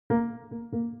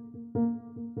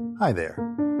Hi there.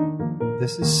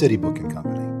 This is City Book and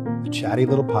Company, the chatty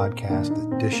little podcast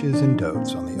that dishes and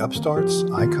dotes on the upstarts,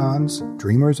 icons,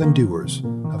 dreamers, and doers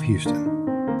of Houston,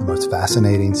 the most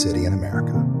fascinating city in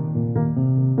America.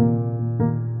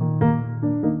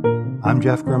 I'm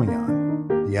Jeff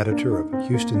Grumillon, the editor of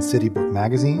Houston City Book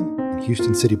Magazine and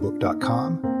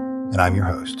HoustonCityBook.com, and I'm your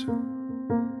host.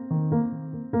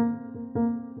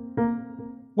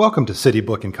 Welcome to City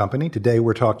Book and Company. Today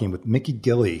we're talking with Mickey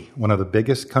Gilley, one of the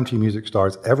biggest country music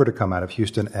stars ever to come out of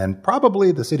Houston and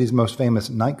probably the city's most famous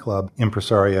nightclub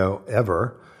impresario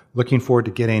ever. Looking forward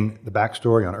to getting the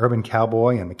backstory on Urban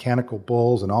Cowboy and Mechanical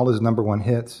Bulls and all his number one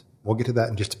hits. We'll get to that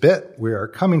in just a bit. We are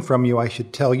coming from you, I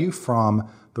should tell you, from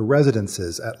the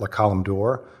Residences at La Colombe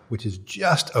d'Or, which is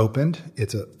just opened.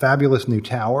 It's a fabulous new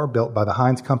tower built by the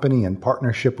Heinz Company in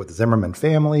partnership with the Zimmerman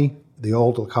family. The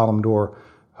old La Colombe d'Or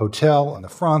hotel in the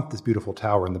front, this beautiful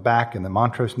tower in the back in the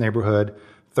Montrose neighborhood,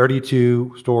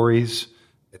 32 stories.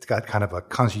 It's got kind of a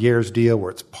concierge deal where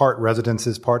it's part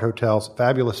residences, part hotels,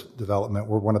 fabulous development.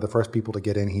 We're one of the first people to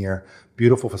get in here,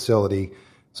 beautiful facility.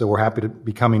 So we're happy to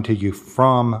be coming to you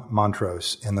from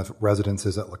Montrose in the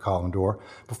Residences at La Colombe d'Or.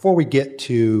 Before we get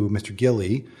to Mr.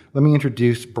 Gilley, let me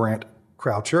introduce Brant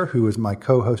Croucher, who is my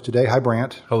co-host today. Hi,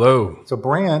 Brant. Hello. So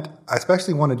Brant, I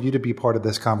especially wanted you to be part of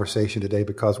this conversation today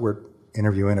because we're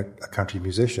interviewing a country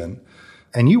musician.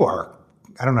 And you are,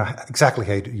 I don't know exactly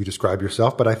how you describe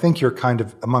yourself, but I think you're kind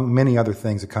of, among many other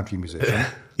things, a country musician.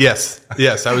 Yes,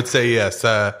 I would say yes.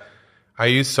 I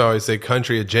used to always say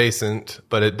country adjacent,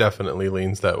 but it definitely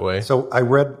leans that way. So I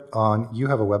read you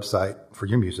have a website for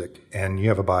your music, and you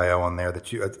have a bio on there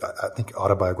that I think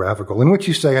autobiographical, in which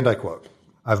you say, and I quote,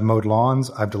 "I've mowed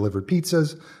lawns, I've delivered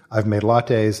pizzas, I've made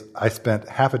lattes, I spent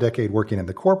half a decade working in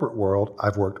the corporate world,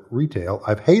 I've worked retail,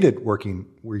 I've hated working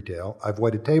retail, I've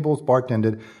waited tables,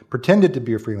 bartended, pretended to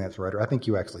be a freelance writer." I think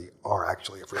you actually are a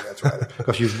freelance writer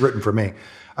because you've written for me.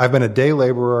 "I've been a day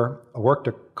laborer, I worked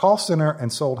a call center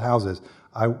and sold houses.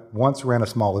 I once ran a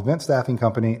small event staffing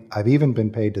company. I've even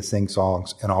been paid to sing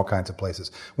songs in all kinds of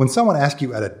places." When someone asks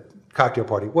you at a cocktail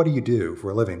party, "What do you do for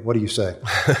a living?" What do you say?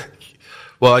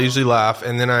 Well, I usually laugh,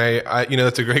 and then I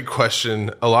that's a great question.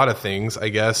 A lot of things, I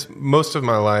guess. Most of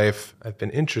my life, I've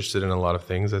been interested in a lot of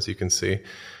things, as you can see.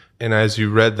 And as you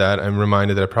read that, I'm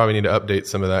reminded that I probably need to update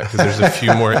some of that because there's a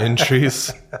few more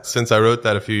entries since I wrote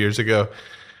that a few years ago.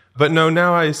 But no,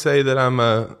 now I say that I'm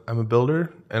a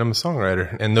builder and I'm a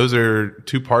songwriter, and those are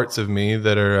two parts of me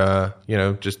that are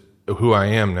just who I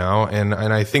am now. And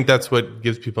I think that's what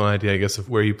gives people an idea, I guess, of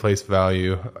where you place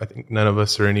value. I think none of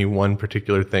us are any one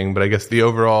particular thing, but I guess the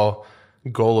overall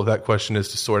goal of that question is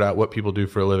to sort out what people do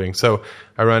for a living. So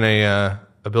I run a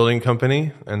building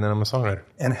company, and then I'm a songwriter.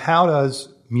 And how does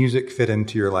music fit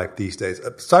into your life these days?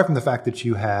 Aside from the fact that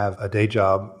you have a day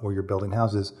job where you're building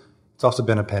houses, it's also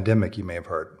been a pandemic, you may have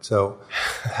heard. So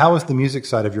how is the music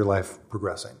side of your life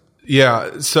progressing?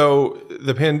 Yeah, so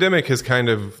the pandemic has kind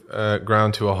of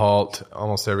ground to a halt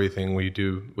almost everything we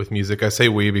do with music. I say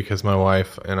we because my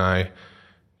wife and I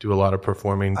do a lot of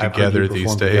performing together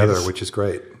these days. Together, which is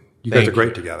great. You guys are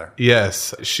great together.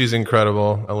 Yes, she's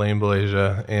incredible, Elaine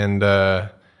Belasia, and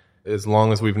as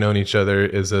long as we've known each other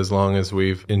is as long as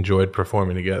we've enjoyed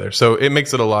performing together. So it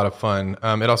makes it a lot of fun.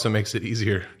 It also makes it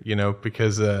easier,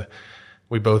 because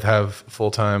we both have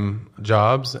full-time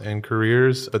jobs and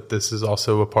careers, but this is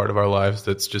also a part of our lives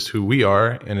that's just who we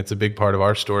are, and it's a big part of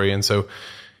our story. And so,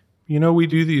 we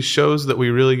do these shows that we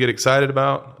really get excited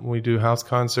about. We do house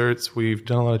concerts. We've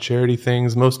done a lot of charity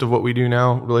things. Most of what we do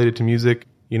now related to music,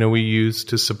 we use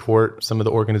to support some of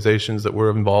the organizations that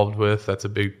we're involved with. That's a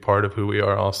big part of who we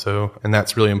are also, and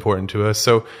that's really important to us.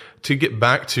 So to get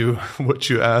back to what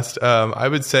you asked, I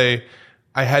would say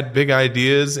I had big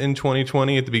ideas in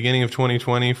 2020, at the beginning of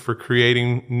 2020, for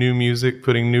creating new music,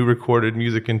 putting new recorded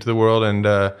music into the world. And,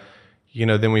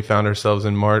 then we found ourselves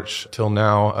in March till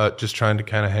now, just trying to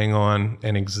kind of hang on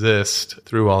and exist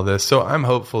through all this. So I'm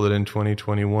hopeful that in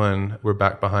 2021, we're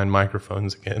back behind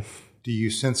microphones again. Do you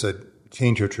sense a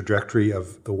change of trajectory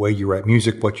of the way you write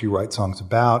music, what you write songs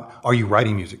about? Are you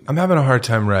writing music? I'm having a hard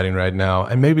time writing right now.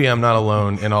 And maybe I'm not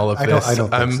alone in all of this. I don't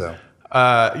think so.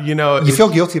 You feel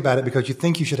guilty about it because you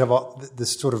think you should have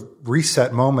this sort of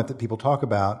reset moment that people talk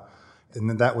about, and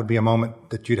then that would be a moment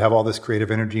that you'd have all this creative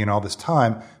energy and all this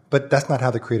time. But that's not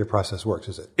how the creative process works,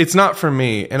 is it? It's not for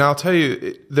me. And I'll tell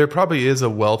you, there probably is a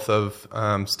wealth of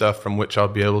stuff from which I'll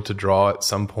be able to draw at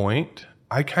some point.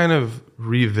 I kind of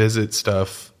revisit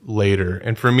stuff later.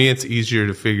 And for me, it's easier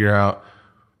to figure out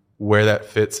where that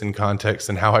fits in context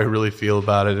and how I really feel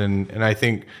about it. And I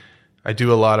think I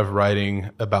do a lot of writing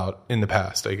about in the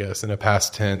past, I guess, in a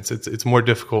past tense. It's more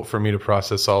difficult for me to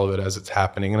process all of it as it's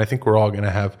happening. And I think we're all going to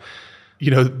have,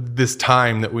 this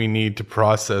time that we need to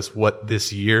process what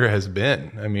this year has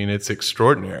been. I mean, it's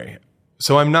extraordinary.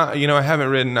 So I'm not,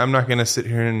 I'm not going to sit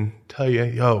here and tell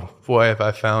you, oh boy, if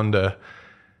I found a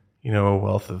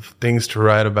wealth of things to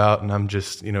write about, and I'm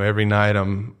just, every night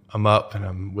I'm up and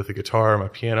I'm with a guitar, my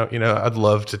piano, I'd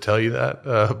love to tell you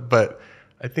that. But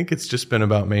I think it's just been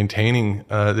about maintaining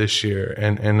this year,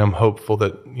 and I'm hopeful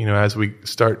that as we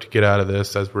start to get out of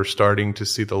this, as we're starting to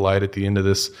see the light at the end of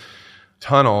this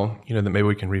tunnel, that maybe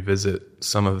we can revisit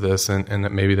some of this, and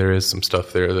that maybe there is some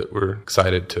stuff there that we're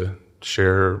excited to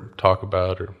share, or talk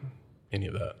about, or any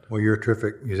of that. Well, you're a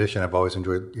terrific musician. I've always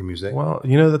enjoyed your music. Well,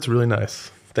 that's really nice.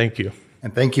 Thank you.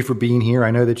 And thank you for being here.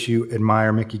 I know that you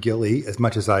admire Mickey Gilley as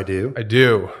much as I do. I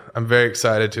do. I'm very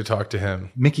excited to talk to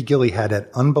him. Mickey Gilley had an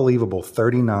unbelievable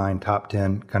 39 top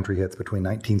 10 country hits between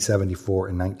 1974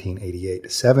 and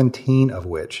 1988, 17 of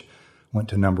which went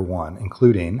to number one,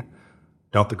 including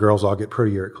Don't the Girls All Get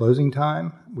Prettier at Closing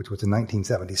Time, which was in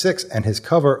 1976, and his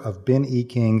cover of Ben E.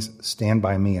 King's Stand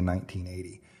By Me in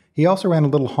 1980. He also ran a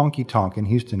little honky-tonk in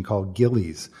Houston called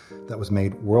Gilley's that was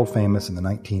made world famous in the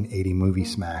 1980 movie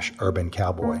smash Urban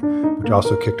Cowboy, which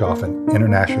also kicked off an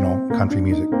international country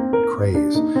music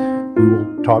craze. We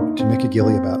will talk to Mickey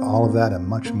Gilley about all of that and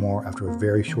much more after a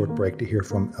very short break to hear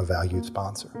from a valued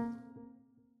sponsor.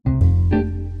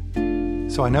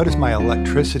 So I noticed my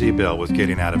electricity bill was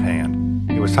getting out of hand.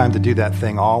 It was time to do that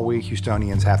thing all we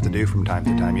Houstonians have to do from time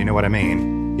to time. You know what I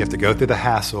mean? You have to go through the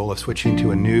hassle of switching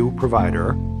to a new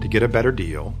provider to get a better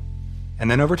deal.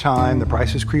 And then over time, the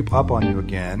prices creep up on you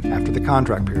again after the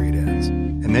contract period ends.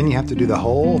 And then you have to do the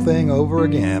whole thing over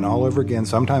again, all over again,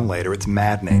 sometime later. It's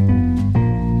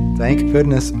maddening. Thank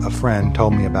goodness a friend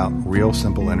told me about Real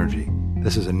Simple Energy.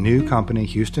 This is a new company,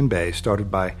 Houston-based, started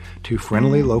by two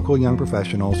friendly local young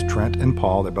professionals, Trent and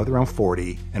Paul. They're both around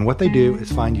 40. And what they do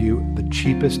is find you the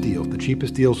cheapest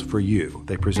deals for you.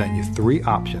 They present you three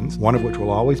options, one of which will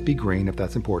always be green if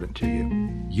that's important to you.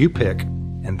 You pick,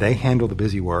 and they handle the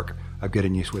busy work of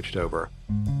getting you switched over.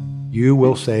 You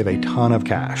will save a ton of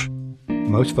cash.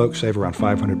 Most folks save around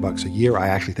 $500 a year. I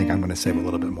actually think I'm going to save a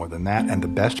little bit more than that. And the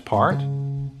best part,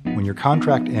 when your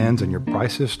contract ends and your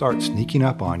prices start sneaking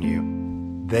up on you,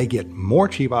 they get more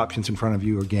cheap options in front of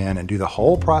you again and do the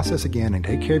whole process again and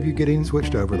take care of you getting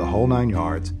switched over the whole 9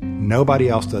 yards. Nobody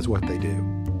else does what they do.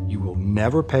 You will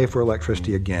never pay for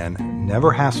electricity again,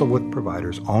 never hassle with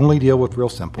providers, only deal with Real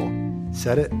Simple.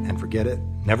 Set it and forget it.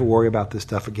 Never worry about this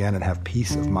stuff again and have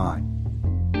peace of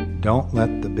mind. Don't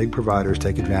let the big providers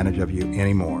take advantage of you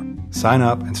anymore. Sign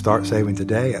up and start saving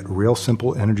today at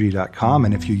realsimpleenergy.com.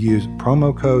 And if you use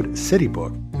promo code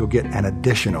CityBook, you'll get an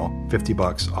additional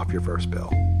 $50 off your first bill.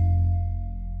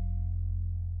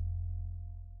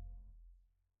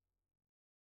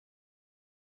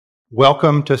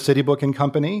 Welcome to CityBook and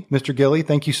Company. Mr. Gilley,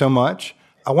 thank you so much.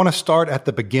 I want to start at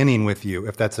the beginning with you,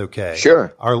 if that's okay.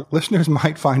 Sure. Our listeners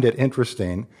might find it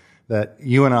interesting that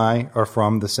you and I are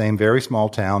from the same very small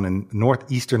town in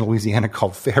northeastern Louisiana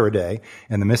called Faraday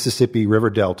in the Mississippi River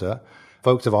Delta.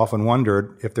 Folks have often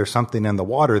wondered if there's something in the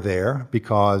water there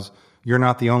because you're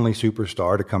not the only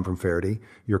superstar to come from Faraday.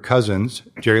 Your cousins,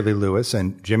 Jerry Lee Lewis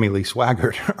and Jimmy Lee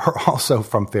Swaggart, are also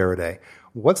from Faraday.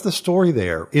 What's the story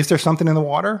there? Is there something in the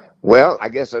water? Well, I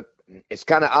guess it's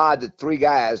kind of odd that three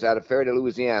guys out of Faraday,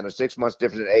 Louisiana, 6 months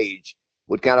different in age,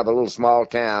 would kind of a little small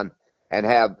town and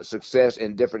have success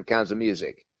in different kinds of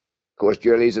music. Of course,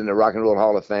 Jerry Lee's in the Rock and Roll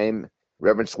Hall of Fame.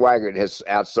 Reverend Swaggart has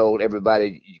outsold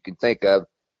everybody you can think of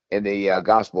in the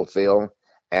gospel field.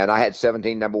 And I had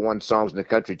 17 number one songs in the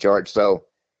country chart. So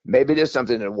maybe there's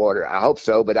something in the water. I hope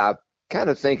so, but I kind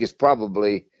of think it's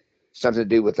probably something to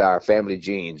do with our family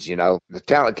genes. You know, the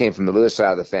talent came from the Lewis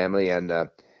side of the family, and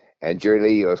Jerry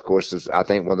Lee, of course, is, I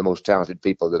think, one of the most talented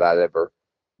people that I'd ever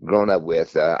grown up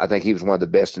with. I think he was one of the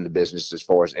best in the business as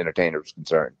far as entertainer was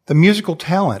concerned. The musical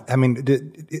talent, I mean,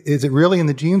 is it really in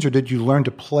the genes, or did you learn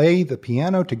to play the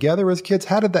piano together as kids?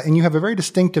 How did that, and you have a very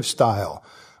distinctive style.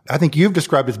 I think you've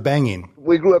described as banging.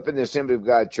 We grew up in the Assembly of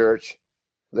God church,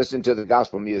 listening to the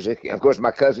gospel music. And of course, my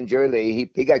cousin Jerry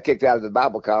Lee, he got kicked out of the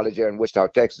Bible college there in Wichita,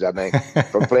 Texas, I think,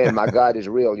 from playing My God Is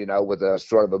Real, you know, with a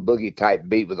sort of a boogie type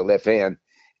beat with the left hand.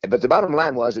 But the bottom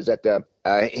line is that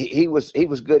he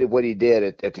was good at what he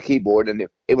did at the keyboard, and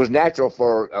it was natural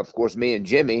for, of course, me and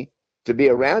Jimmy to be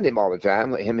around him all the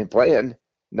time, him and playing,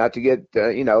 not to get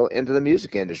into the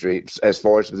music industry as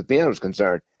far as the piano is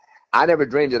concerned. I never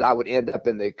dreamed that I would end up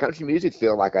in the country music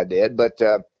field like I did, but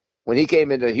when he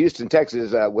came into Houston,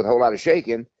 Texas, with a whole lot of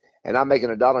shaking, and I'm making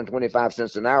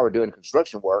 $1.25 an hour doing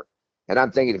construction work, And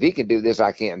I'm thinking, if he can do this,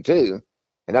 I can too.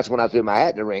 And that's when I threw my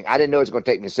hat in the ring. I didn't know it was going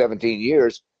to take me 17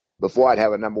 years before I'd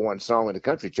have a #1 song in the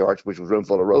country charts, which was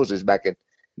Roomful of Roses back in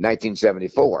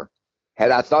 1974.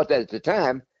 Had I thought that at the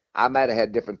time, I might have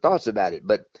had different thoughts about it.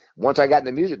 But once I got in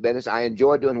the music business, I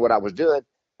enjoyed doing what I was doing.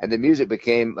 And the music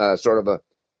became sort of a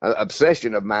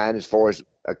obsession of mine as far as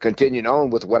continuing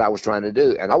on with what I was trying to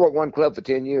do. And I worked one club for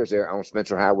 10 years there on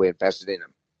Spencer Highway in Pasadena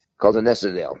called the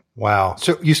Nestadale. Wow.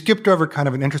 So you skipped over kind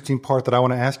of an interesting part that I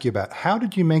want to ask you about. How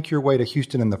did you make your way to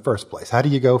Houston in the first place? How do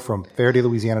you go from Faraday,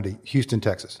 Louisiana to Houston,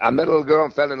 Texas? I met a little girl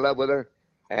and fell in love with her,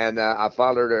 and I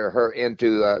followed her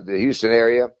into the Houston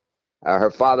area. Her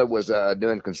father was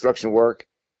doing construction work,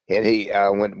 and he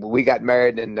when we got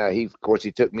married, and he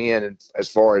took me in, and as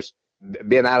far as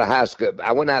being out of high school.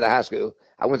 I went out of high school.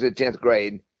 I went to the 10th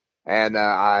grade, and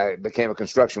I became a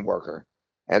construction worker.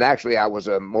 And actually, I was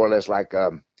more or less like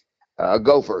a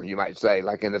gopher, you might say,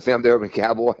 like in the film The Urban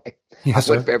Cowboy. Yes,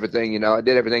 I went for everything, I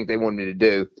did everything they wanted me to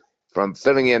do, from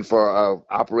filling in for an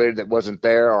operator that wasn't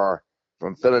there, or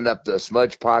from filling up the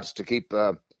smudge pots to keep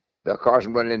the cars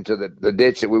from running into the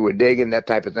ditch that we were digging, that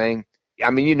type of thing.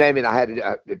 I mean, you name it, I had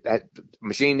to, that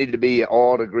machine needed to be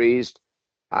oiled or greased.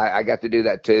 I got to do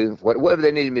that too, whatever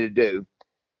they needed me to do.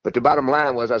 But the bottom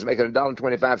line was I was making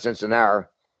 $1.25 an hour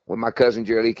when my cousin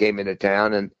Gilley came into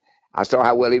town, and I saw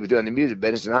how well he was doing the music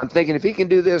business. And I'm thinking, if he can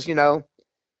do this,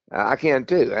 I can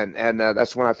too. And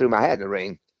that's when I threw my hat in the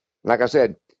ring. Like I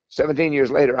said, 17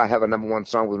 years later, I have a #1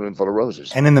 song with Roomful of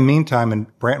Roses. And in the meantime, and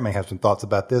Brant may have some thoughts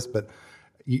about this, but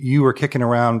you were kicking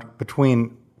around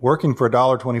between working for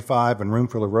 $1.25 and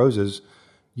Roomful of Roses.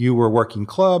 You were working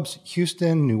clubs,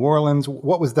 Houston, New Orleans.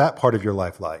 What was that part of your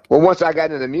life like? Well, once I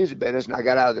got into the music business and I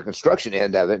got out of the construction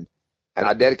end of it, and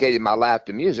I dedicated my life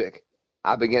to music,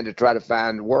 I began to try to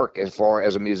find work as far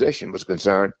as a musician was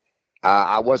concerned.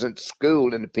 I wasn't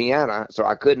schooled in the piano, so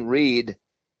I couldn't read,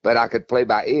 but I could play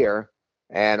by ear,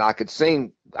 and I could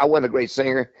sing. I wasn't a great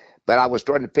singer, but I was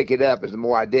starting to pick it up. As the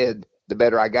more I did, the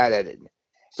better I got at it.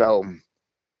 So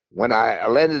when I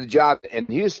landed the job in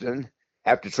Houston,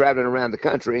 after traveling around the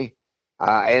country,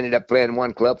 I ended up playing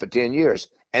one club for 10 years.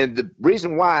 And the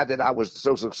reason why that I was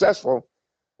so successful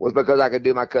was because I could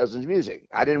do my cousin's music.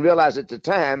 I didn't realize at the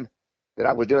time that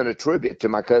I was doing a tribute to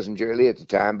my cousin Gilley at the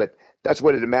time, but that's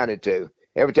what it amounted to.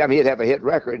 Every time he'd have a hit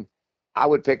record, I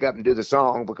would pick up and do the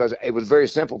song, because it was very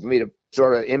simple for me to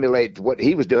sort of emulate what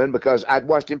he was doing, because I'd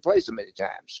watched him play so many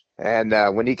times. And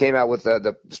when he came out with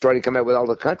started coming out with all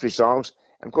the country songs,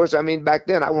 and of course, I mean, back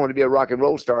then I wanted to be a rock and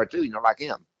roll star too, like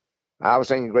him. I was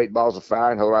singing Great Balls of Fire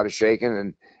and a Whole Lot of Shaking,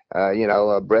 and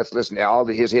Breathless, and all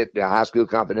his hit, High School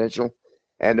Confidential.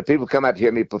 And the people come out to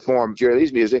hear me perform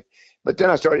Gilley's music. But then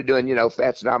I started doing,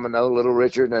 Fats Domino, Little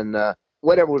Richard, and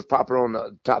whatever was popular on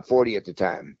the top 40 at the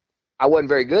time. I wasn't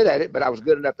very good at it, but I was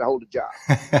good enough to hold a job.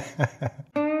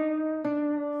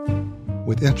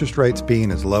 With interest rates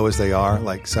being as low as they are,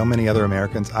 like so many other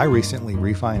Americans, I recently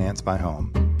refinanced my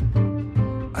home.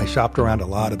 I shopped around a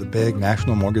lot of the big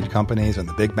national mortgage companies and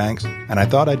the big banks, and I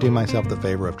thought I'd do myself the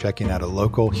favor of checking out a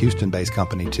local Houston-based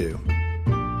company too.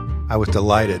 I was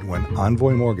delighted when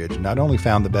Envoy Mortgage not only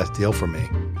found the best deal for me,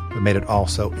 but made it all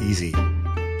so easy.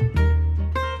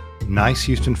 Nice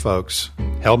Houston folks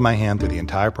held my hand through the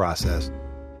entire process,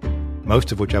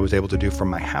 most of which I was able to do from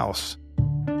my house.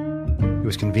 It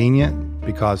was convenient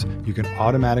because you can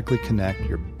automatically connect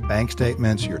your bank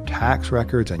statements, your tax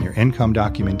records, and your income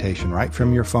documentation right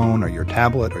from your phone or your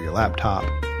tablet or your laptop.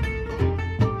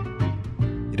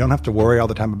 You don't have to worry all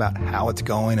the time about how it's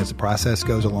going as the process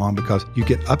goes along, because you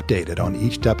get updated on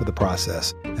each step of the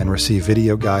process and receive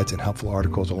video guides and helpful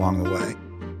articles along the way.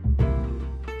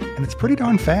 And it's pretty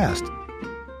darn fast.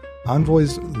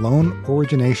 Envoy's loan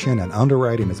origination and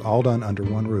underwriting is all done under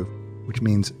one roof, which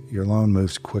means your loan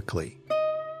moves quickly.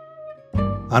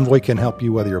 Envoy can help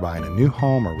you whether you're buying a new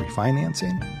home or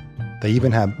refinancing. They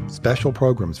even have special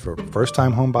programs for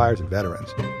first-time home buyers and veterans.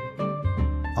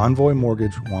 Envoy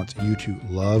Mortgage wants you to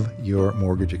love your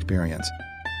mortgage experience.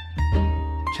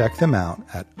 Check them out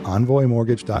at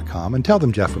envoymortgage.com and tell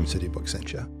them Jeff from City Book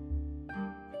sent you.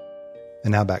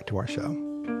 And now back to our show.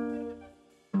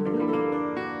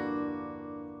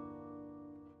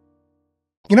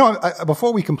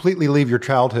 Before we completely leave your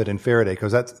childhood in Faraday,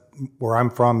 because that's where I'm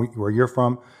from, where you're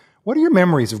from, what are your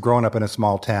memories of growing up in a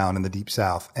small town in the Deep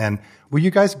South? And were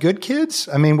you guys good kids?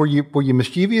 I mean, were you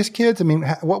mischievous kids? I mean,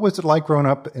 what was it like growing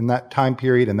up in that time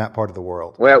period in that part of the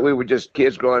world? Well, we were just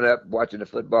kids growing up, watching the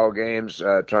football games,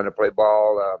 trying to play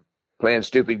ball, playing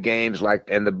stupid games like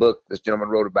in the book this gentleman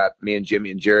wrote about me and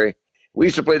Jimmy and Jerry. We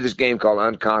used to play this game called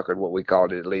Unconquered, what we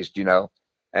called it at least,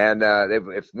 And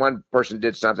if one person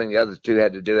did something, the other two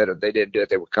had to do it. If they didn't do it,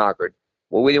 they were conquered.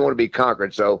 Well, we didn't want to be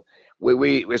conquered, so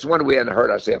it's one we hadn't hurt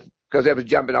ourselves because they was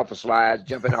jumping off of slides,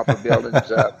 jumping off of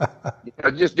buildings,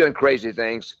 just doing crazy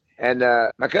things. And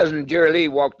my cousin Jerry Lee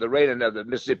walked the railing of the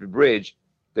Mississippi Bridge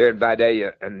there in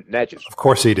Vidalia and Natchez. Of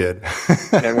course he did.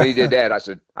 And when he did that, I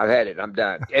said, I've had it. I'm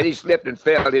done. And he slipped and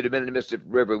fell. He'd have been in the Mississippi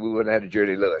River. We wouldn't have had a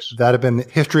Jerry Lee Lewis. That'd have been,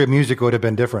 history of music would have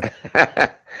been different.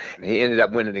 He ended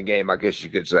up winning the game, I guess you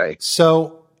could say.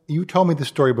 So you told me the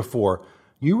story before.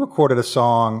 You recorded a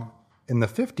song in the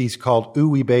 50s called Ooh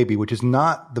Wee Baby, which is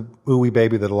not the Ooh Wee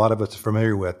Baby that a lot of us are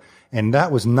familiar with. And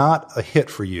that was not a hit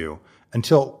for you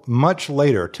until much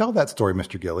later. Tell that story,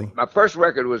 Mr. Gilley. My first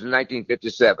record was in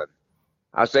 1957.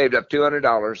 I saved up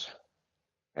 $200,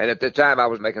 and at the time I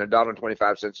was making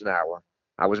 $1.25 an hour.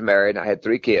 I was married, I had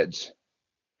 3 kids,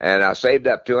 and I saved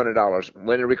up $200,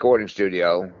 went to a recording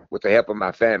studio with the help of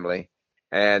my family,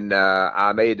 and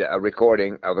I made a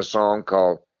recording of a song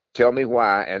called Tell Me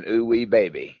Why and Ooh Wee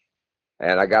Baby,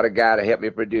 and I got a guy to help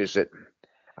me produce it.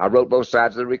 I wrote both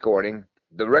sides of the recording.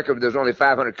 The record, there's only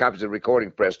 500 copies of the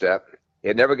recording pressed up.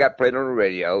 It never got played on the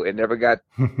radio. It never got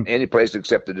any place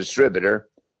except the distributor.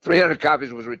 300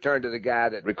 copies was returned to the guy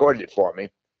that recorded it for me,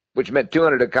 which meant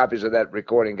 200 copies of that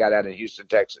recording got out in Houston,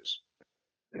 Texas.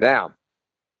 Now,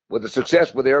 with the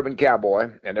success with the Urban Cowboy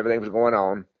and everything was going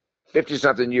on,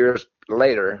 50-something years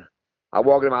later, I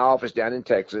walk into my office down in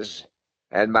Texas,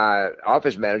 and my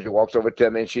office manager walks over to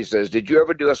me and she says, "Did you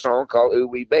ever do a song called Ooh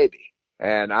Wee Baby?"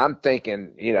 And I'm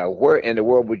thinking, where in the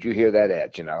world would you hear that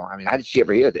at? I mean, how did she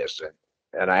ever hear this?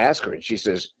 And I asked her, and she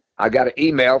says, I got an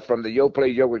email from the Yo Play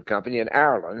Yogurt Company in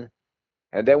Ireland,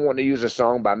 and they want to use a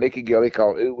song by Mickey Gilley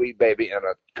called Ooh Wee Baby in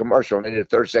a commercial, and they did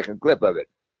a 30-second clip of it.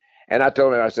 And I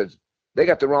told her, I said, they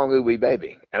got the wrong Ooh Wee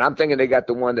Baby. And I'm thinking they got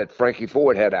the one that Frankie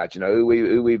Ford had out, Ooh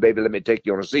Wee Baby, let me take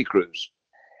you on a sea cruise.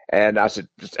 And I said,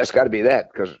 that's got to be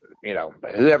that, because,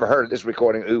 who ever heard of this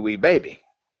recording, Ooh Wee Baby?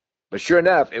 But sure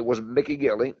enough, it was Mickey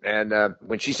Gilley. And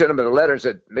when she sent him a letter and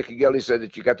said, Mickey Gilley said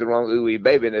that you got the wrong Ooh Wee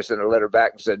Baby, and they sent a letter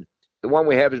back and said, the one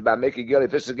we have is by Mickey Gilley.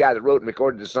 If this is the guy that wrote and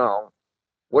recorded the song,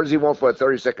 what does he want for a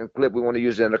 30-second clip? We want to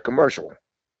use it in a commercial.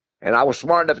 And I was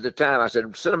smart enough at the time. I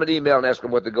said, send them an email and ask them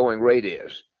what the going rate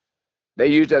is. They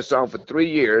used that song for 3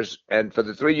 years, and for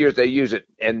the 3 years they used it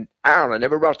in Ireland,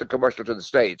 never brought the commercial to the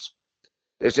States.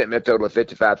 They sent me a total of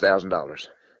 $55,000.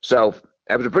 So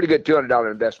that was a pretty good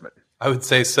 $200 investment. I would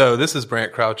say so. This is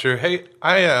Brant Croucher. Hey,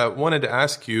 I wanted to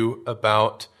ask you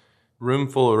about Room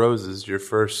Full of Roses, your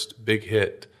first big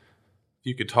hit. If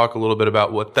you could talk a little bit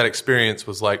about what that experience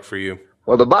was like for you.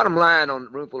 Well, the bottom line on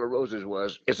Room Full of Roses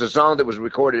was it's a song that was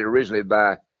recorded originally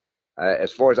by,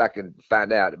 as far as I can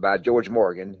find out, by George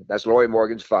Morgan. That's Lorrie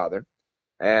Morgan's father.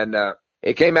 And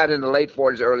it came out in the late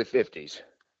 40s, early 50s.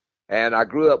 And I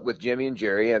grew up with Jimmy and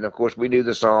Jerry. And, of course, we knew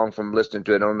the song from listening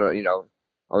to it on the,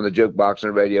 on the jukebox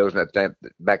and radios and that time,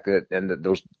 back in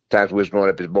those times we was growing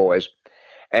up as boys.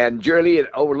 And Jerry Lee had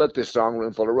overlooked this song,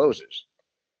 Room Full of Roses.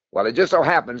 Well, it just so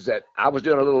happens that I was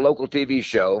doing a little local TV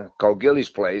show called Gilley's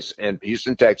Place in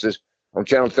Houston, Texas, on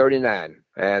Channel 39,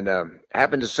 and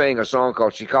happened to sing a song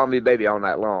called She Called Me Baby All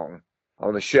Night Long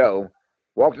on the show.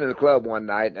 Walked into the club one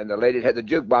night, and the lady had the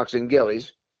jukebox in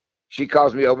Gilley's. She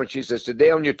calls me over, and she says,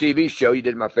 today on your TV show, you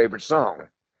did my favorite song.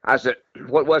 I said,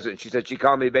 what was it? She said, She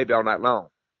Called Me Baby All Night Long.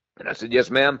 And I said, yes,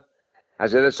 ma'am. I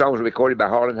said, that song was recorded by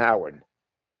Harlan Howard.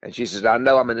 And she says, I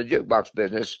know I'm in the jukebox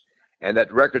business, and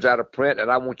that record's out of print,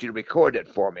 and I want you to record it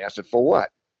for me. I said, for what?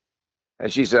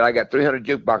 And she said, I got 300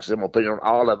 jukeboxes, and we'll put it on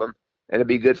all of them, and it'll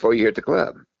be good for you here at the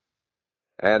club.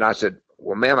 And I said,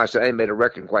 well, ma'am, I said, I ain't made a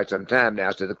record in quite some time now.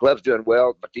 I said, the club's doing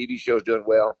well, my TV show's doing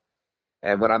well.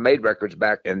 And when I made records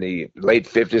back in the late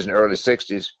 50s and early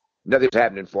 60s, nothing was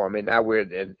happening for me. Now we're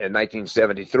in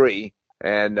 1973,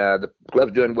 and the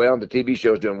club's doing well, and the TV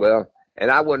show's doing well. And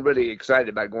I wasn't really excited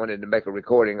about going in to make a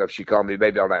recording of She Called Me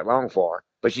Baby All Night Long for her.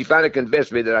 But she finally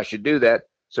convinced me that I should do that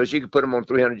so she could put them on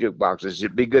 300 jukeboxes.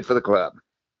 It'd be good for the club.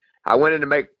 I went in to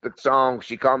make the song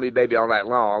She Called Me Baby All Night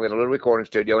Long in a little recording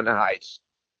studio in the Heights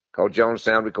called Jones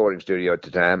Sound Recording Studio at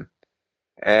the time.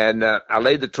 And I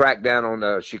laid the track down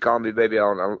on She Called Me Baby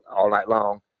All Night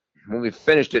Long. When we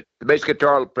finished it, the bass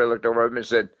guitar player looked over at me and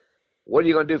said, what are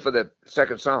you going to do for the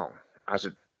second song? I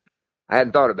said, I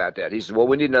hadn't thought about that. He said, well,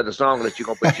 we need another song unless you're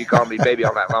going to put She Called Me Baby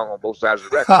All Night Long on both sides of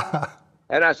the record.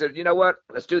 And I said, you know what?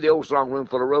 Let's do the old song Room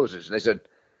Full of Roses. And they said,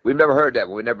 we've never heard that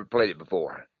one. We never played it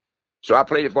before. So I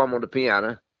played it for them on the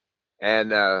piano,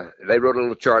 and they wrote a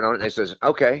little chart on it. And they says,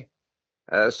 okay,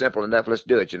 simple enough. Let's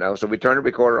do it, So we turned the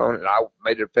recorder on, and I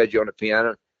made an arpeggio on the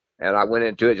piano, and I went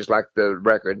into it just like the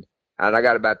record. And I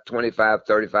got about 25,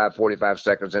 35, 45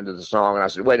 seconds into the song. And I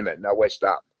said, wait a minute. No, wait,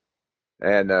 stop.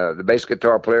 And the bass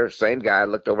guitar player, same guy,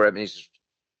 looked over at me and he says,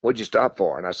 what'd you stop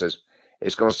for? And I says,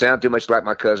 it's going to sound too much like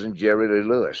my cousin, Jerry Lee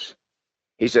Lewis.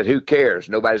 He said, who cares?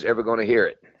 Nobody's ever going to hear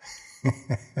it.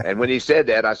 And when he said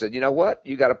that, I said, you know what?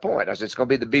 You got a point. I said, it's going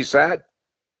to be the B-side.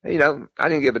 You know, I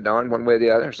didn't give a darn one way or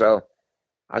the other. So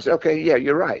I said, okay, yeah,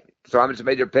 you're right. So I just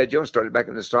made the arpeggio and started back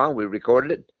in the song. We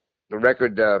recorded it. The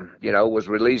record, was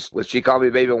released with She Called Me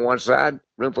Baby on one side,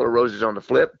 Roomful of Roses on the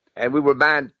flip. And we were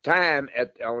buying time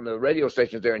on the radio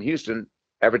stations there in Houston,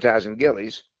 advertising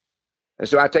Gilley's. And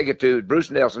so I take it to Bruce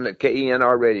Nelson at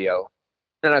KENR Radio.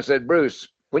 And I said, Bruce,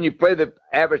 when you play the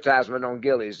advertisement on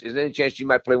Gilley's, is there any chance you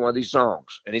might play one of these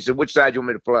songs? And he said, which side do you want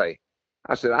me to play?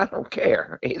 I said, I don't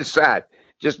care. Either side.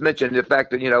 Just mention the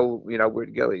fact that, we're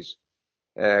at Gilley's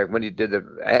when he did the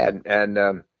ad.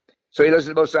 And so he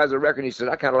listened to both sides of the record, and he said,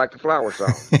 I kind of like the flower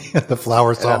song. The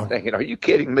flower song. And I'm thinking, are you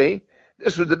kidding me?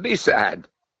 This was the B-side,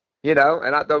 and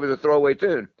I thought it was a throwaway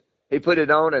tune. He put it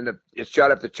on, and it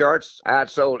shot up the charts. I had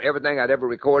sold everything I'd ever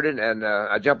recorded, and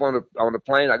I jump on the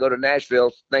plane. I go to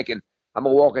Nashville thinking I'm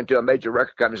going to walk into a major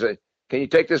record company and say, can you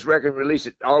take this record and release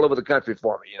it all over the country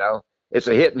for me, It's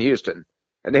a hit in Houston.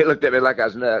 And they looked at me like I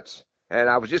was nuts. And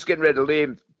I was just getting ready to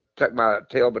leave, tuck my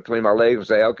tail between my legs and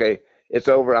say, okay, it's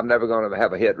over. I'm never going to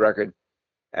have a hit record,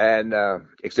 and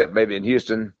except maybe in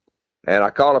Houston. And I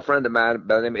called a friend of mine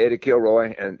by the name of Eddie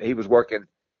Kilroy, and he was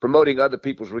promoting other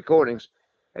people's recordings.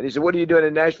 And he said, what are you doing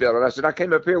in Nashville? And I said, I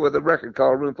came up here with a record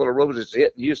called Roomful of Roses. It's a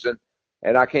hit in Houston,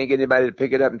 and I can't get anybody to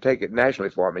pick it up and take it nationally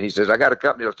for me. He says, I got a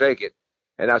company that'll take it.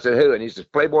 And I said, who? And he says,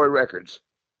 Playboy Records.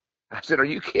 I said, are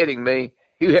you kidding me?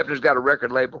 Hugh Hefner's got a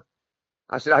record label.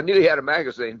 I said, I knew he had a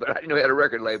magazine, but I didn't know he had a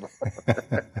record label.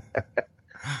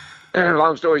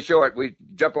 Long story short, we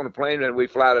jumped on a plane and we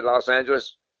fly to Los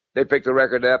Angeles. They picked the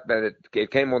record up, and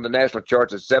it came on the national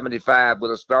charts at 75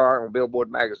 with a star on Billboard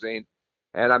magazine.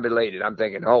 And I'm elated. I'm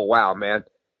thinking, oh, wow, man.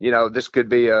 This could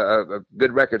be a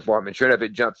good record for him. And sure enough,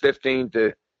 it jumped 15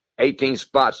 to 18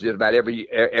 spots just about every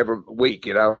week,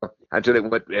 until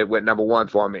it went number one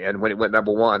for me. And when it went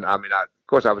number one, of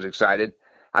course I was excited.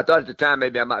 I thought at the time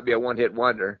maybe I might be a one-hit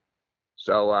wonder.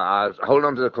 So I was holding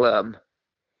on to the club.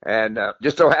 And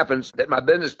just so happens that my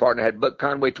business partner had booked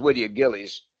Conway Twitty at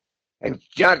Gilley's. And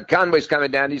John Conway's coming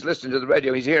down. He's listening to the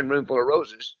radio. He's hearing Roomful of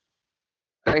Roses.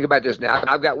 Think about this now.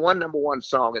 I've got one number one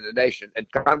song in the nation,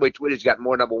 and Conway Twitty's got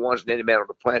more number ones than any man on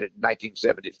the planet in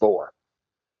 1974.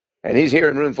 And he's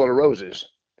hearing Roomful of Roses.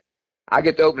 I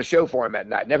get to open a show for him that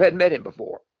night. Never had met him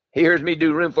before. He hears me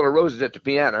do Roomful of Roses at the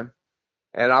piano.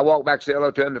 And I walk back, say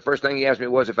hello to him. The first thing he asked me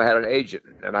was if I had an agent.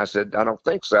 And I said, I don't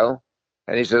think so.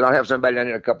 And he said, I'll have somebody down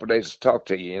here in a couple of days to talk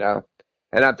to you,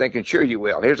 And I'm thinking, sure you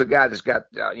will. Here's a guy that's got,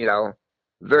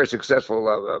 very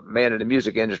successful man in the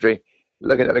music industry,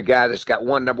 looking at a guy that's got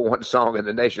one number one song in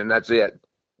the nation. That's it.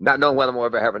 Not knowing whether I'm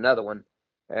going to ever have another one.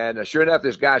 And sure enough,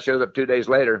 this guy shows up 2 days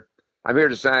later. I'm here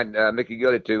to sign Mickey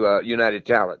Gilley to United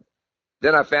Talent.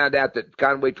 Then I found out that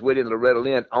Conway Twitty and Loretta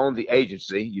Lynn owned the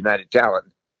agency, United Talent.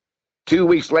 2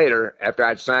 weeks later, after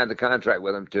I'd signed the contract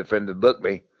with him for him to book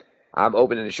me, I'm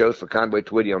opening the shows for Conway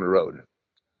Twitty on the road.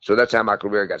 So that's how my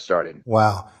career got started.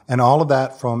 Wow. And all of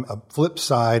that from a flip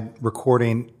side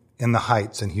recording in the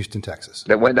Heights in Houston, Texas.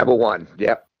 That went number one.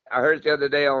 Yep. I heard it the other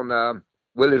day on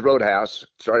Willie's Roadhouse.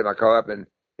 Started my car up, and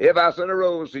If I Send a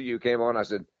Rose to You came on. I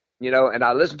said, and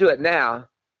I listen to it now,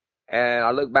 and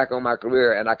I look back on my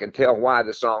career, and I can tell why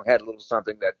the song had a little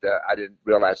something that I didn't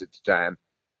realize at the time.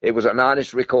 It was an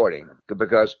honest recording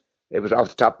because it was off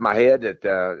the top of my head,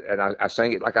 and I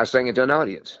sang it like I sang it to an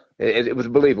audience. It was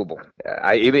believable.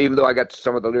 Even though I got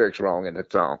some of the lyrics wrong in the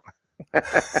song.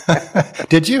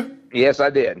 Did you? Yes,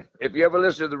 I did. If you ever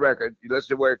listen to the record, you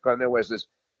listen to where it comes in, where it says,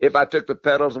 if I took the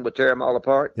petals and would tear them all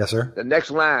apart. Yes, sir. The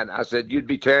next line, I said, you'd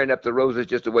be tearing up the roses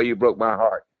just the way you broke my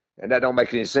heart. And that don't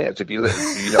make any sense if you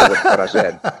listen. You know what I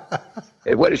said.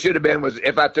 What it should have been was,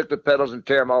 if I took the petals and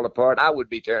tear them all apart, I would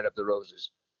be tearing up the roses.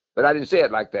 But I didn't say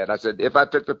it like that. I said, if I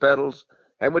took the petals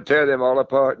and would tear them all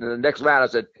apart. And the next line I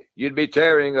said, you'd be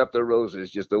tearing up the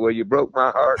roses just the way you broke my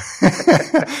heart.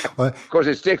 Well, of course,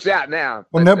 it sticks out now.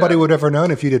 Well, nobody would have ever known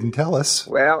if you didn't tell us.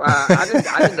 Well, I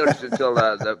didn't notice it until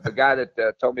the guy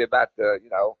that told me about,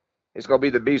 it's going to be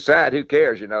the B-side. Who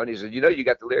cares, And he said, you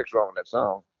got the lyrics wrong in that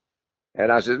song.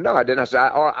 And I said, no, I didn't.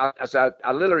 I said,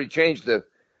 I literally changed the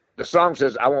song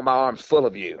says, I want my arms full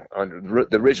of you. On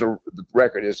the original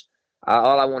record is,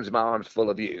 all I want is my arms full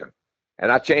of you.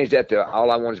 And I changed that to,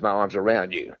 all I want is my arms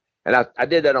around you. And I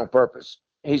did that on purpose.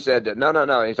 He said, no.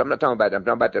 He said, I'm not talking about that. I'm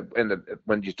talking about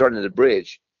when you start in the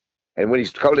bridge. And when he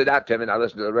told it out to me and I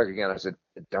listened to the record again, I said,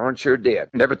 darn sure did.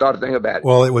 Never thought a thing about it.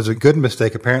 Well, it was a good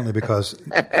mistake, apparently, because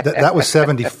that was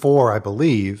 74, I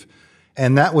believe.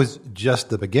 And that was just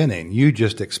the beginning. You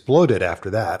just exploded after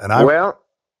that. And Well,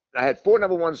 I had 4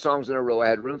 number 1 songs in a row. I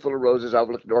had Room Full of Roses, I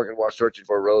Looked at Orchid while Searching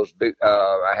for a Rose.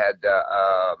 I had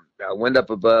Wind Up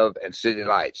Above and City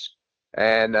Lights.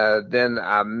 And then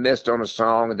I missed on a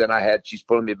song. And then I had She's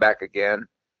Pulling Me Back Again.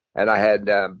 And I had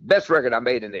best record I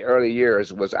made in the early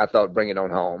years was, I thought, Bring It On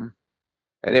Home.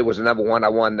 And it was a number 1. I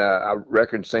won a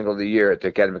record single of the year at the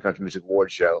Academy of Country Music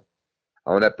Awards show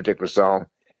on that particular song.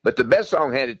 But the best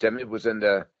song handed to me was in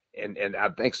I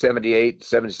think 78,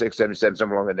 76, 77,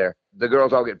 somewhere along in there. The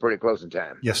Girls All Get Pretty Close in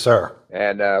Time. Yes, sir.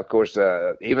 And of course,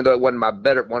 even though it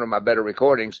wasn't one of my better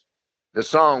recordings, the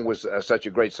song was such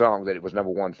a great song that it was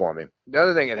number 1 for me. The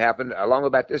other thing that happened along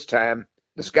about this time,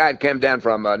 this guy came down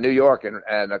from New York,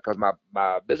 and because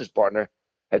my business partner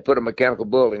had put a mechanical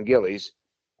bull in Gilley's,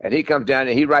 and he comes down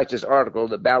and he writes this article,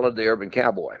 The Ballad of the Urban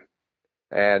Cowboy.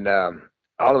 And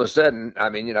all of a sudden,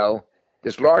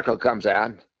 this article comes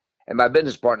out, and my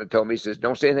business partner told me, he says,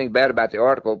 don't say anything bad about the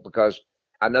article because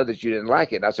I know that you didn't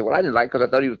like it. And I said, well, I didn't like it because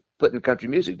I thought he was putting country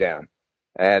music down.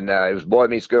 And it was boy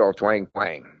meets girl, twang,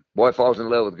 twang. Boy falls in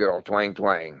love with girl, twang,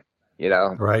 twang.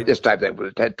 Right. This type of thing. But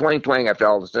it had twang, twang after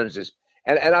all the sentences.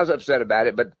 And I was upset about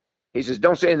it, but he says,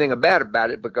 don't say anything bad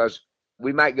about it because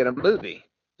we might get a movie.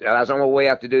 And I was on my way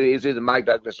out to do it was either Mike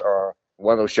Douglas or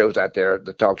one of those shows out there,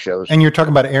 the talk shows. And you're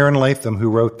talking about Aaron Latham,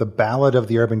 who wrote The Ballad of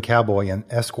the Urban Cowboy in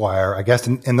Esquire, I guess,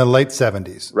 in the late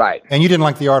 70s. Right. And you didn't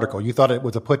like the article. You thought it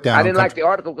was a put down. I didn't like the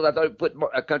article because I thought it put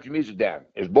country music down.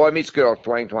 It was boy meets girl,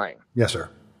 twang, twang. Yes, sir.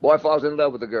 Boy falls in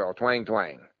love with a girl, twang,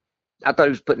 twang. I thought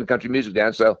he was putting country music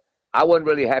down, so I wasn't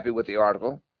really happy with the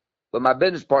article. But my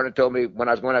business partner told me when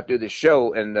I was going out to do this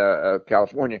show in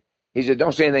California, he said,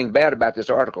 don't say anything bad about this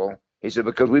article. He said,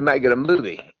 because we might get a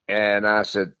movie. And I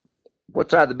said, what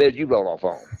side of the bed you roll off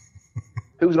on?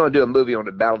 Who's going to do a movie on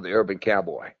the Battle of the Urban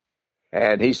Cowboy?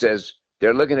 And he says,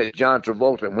 they're looking at John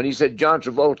Travolta. And when he said John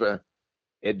Travolta,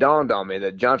 it dawned on me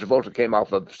that John Travolta came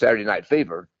off of Saturday Night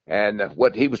Fever. And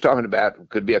what he was talking about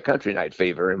could be a country night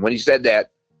fever. And when he said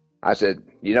that, I said,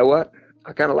 you know what?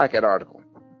 I kind of like that article.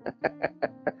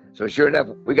 So sure enough,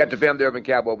 we got to film The Urban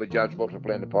Cowboy with John Travolta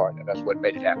playing the part. And that's what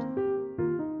made it happen.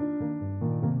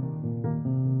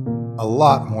 A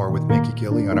lot more with Mickey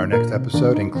Gilley on our next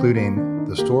episode, including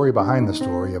the story behind the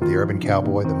story of The Urban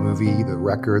Cowboy, the movie, the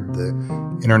record, the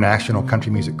international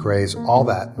country music craze, all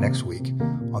that next week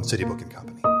on City Book &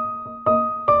 Company.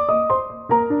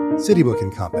 City Book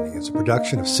 & Company is a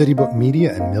production of City Book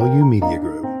Media and Milieu Media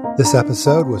Group. This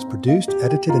episode was produced,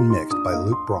 edited, and mixed by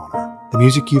Luke Bronner. The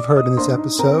music you've heard in this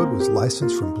episode was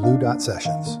licensed from Blue Dot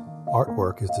Sessions.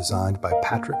 Artwork is designed by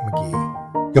Patrick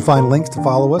McGee. You'll find links to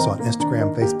follow us on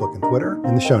Instagram, Facebook, and Twitter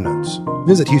in the show notes.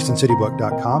 Visit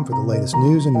HoustonCityBook.com for the latest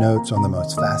news and notes on the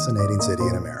most fascinating city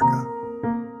in America.